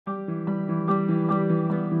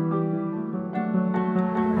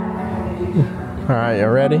All right, you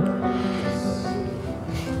ready? Do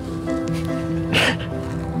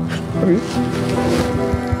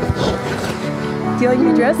you like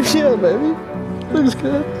my dress? Yeah, baby. Looks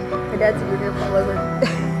good. My dad said you're gonna fall over.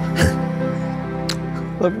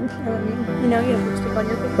 Love you. I love you. You know you have lipstick on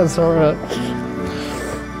your face. That's all right.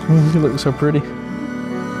 You look so pretty.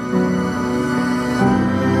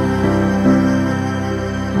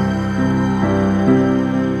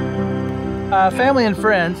 Family and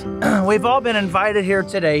friends, we've all been invited here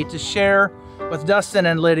today to share with Dustin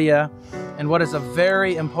and Lydia in what is a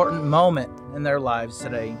very important moment in their lives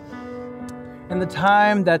today. In the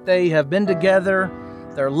time that they have been together,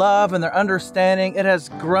 their love and their understanding, it has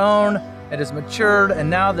grown, it has matured, and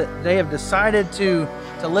now that they have decided to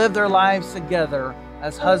live their lives together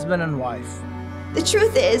as husband and wife. The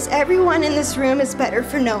truth is, everyone in this room is better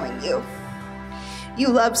for knowing you. You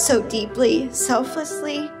love so deeply,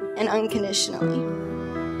 selflessly, and unconditionally.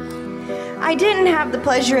 I didn't have the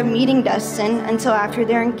pleasure of meeting Dustin until after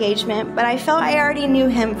their engagement, but I felt I already knew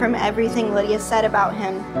him from everything Lydia said about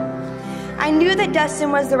him. I knew that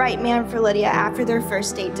Dustin was the right man for Lydia after their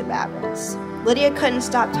first date to Babbitt's. Lydia couldn't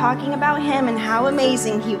stop talking about him and how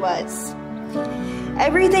amazing he was.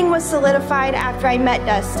 Everything was solidified after I met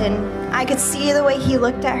Dustin. I could see the way he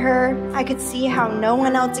looked at her. I could see how no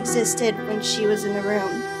one else existed when she was in the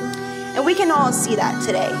room. And we can all see that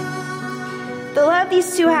today. The love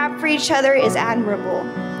these two have for each other is admirable.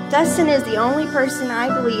 Dustin is the only person I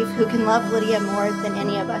believe who can love Lydia more than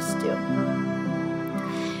any of us do.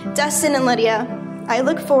 Dustin and Lydia, I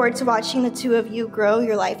look forward to watching the two of you grow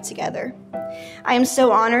your life together. I am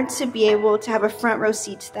so honored to be able to have a front row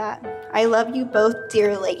seat to that. I love you both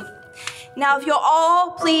dearly. Now, if you'll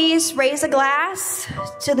all please raise a glass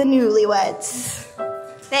to the newlyweds.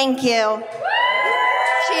 Thank you.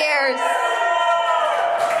 Cheers.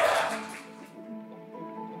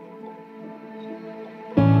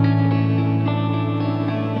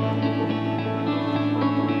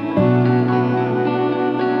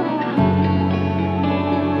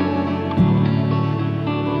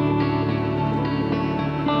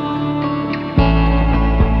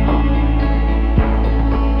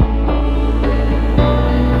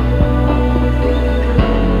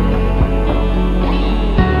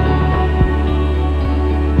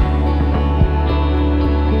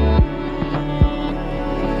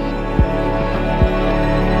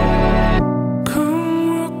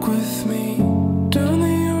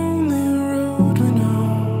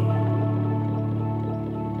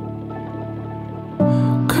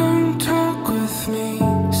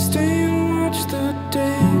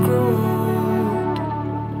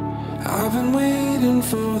 I've been waiting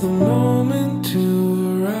for the moment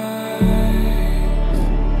to arrive.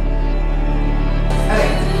 Okay,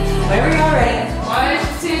 whenever y'all ready. 1,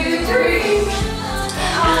 2, 3.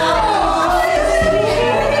 Oh,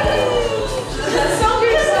 that's so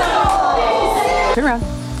beautiful. Turn around.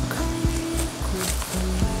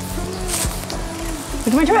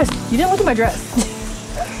 Look at my dress. You didn't look at my dress.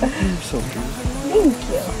 You're so beautiful. Thank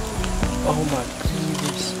you. Oh my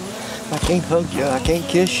goodness. I can't hug you. I can't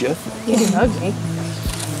kiss you. You can hug me.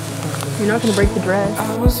 You're not going to break the dress.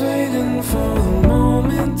 I was waiting for the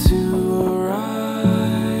moment to arrive.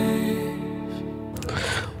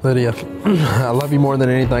 Lydia, I love you more than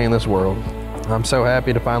anything in this world. I'm so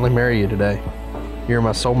happy to finally marry you today. You're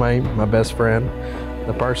my soulmate, my best friend,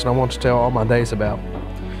 the person I want to tell all my days about.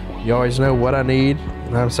 You always know what I need,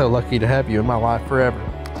 and I'm so lucky to have you in my life forever.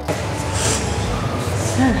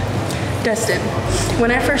 Dustin,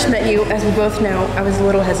 when I first met you, as we both know, I was a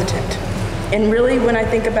little hesitant. And really, when I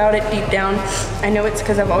think about it deep down, I know it's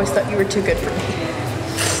because I've always thought you were too good for me.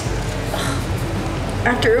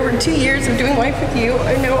 After over 2 years of doing life with you,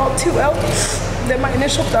 I know all too well that my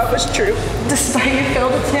initial thought was true, despite your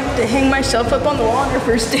failed attempt to hang myself up on the wall on our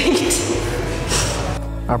first date.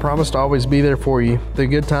 I promise to always be there for you, through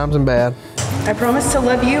good times and bad. I promise to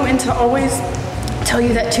love you and to always tell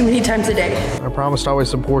you that too many times a day. I promise to always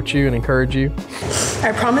support you and encourage you.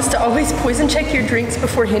 I promise to always poison check your drinks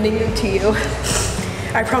before handing them to you.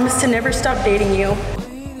 I promise to never stop dating you.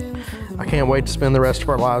 I can't wait to spend the rest of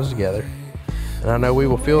our lives together. And I know we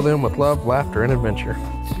will fill them with love, laughter, and adventure.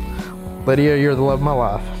 Lydia, you're the love of my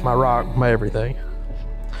life, my rock, my everything.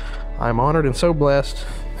 I am honored and so blessed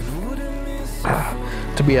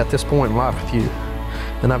to be at this point in life with you.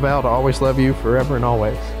 And I vow to always love you forever and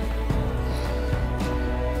always.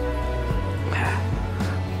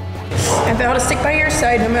 I vow to stick by your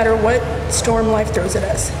side no matter what storm life throws at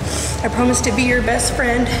us. I promise to be your best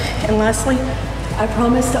friend. And lastly, I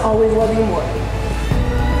promise to always love you more.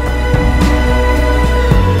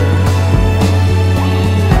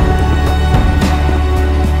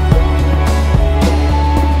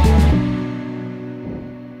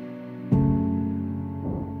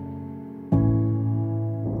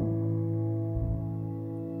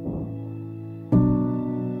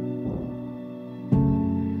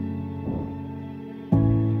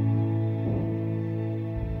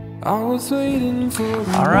 I was waiting for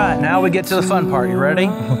the All right, now we get to the fun part. You ready?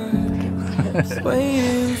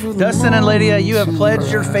 waiting for the Dustin and Lydia, you have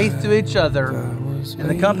pledged your faith to each other in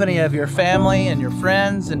the company of your family and your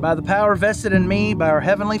friends, and by the power vested in me by our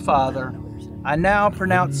Heavenly Father, I now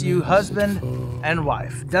pronounce you husband and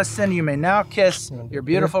wife. Dustin, you may now kiss your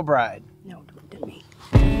beautiful bride.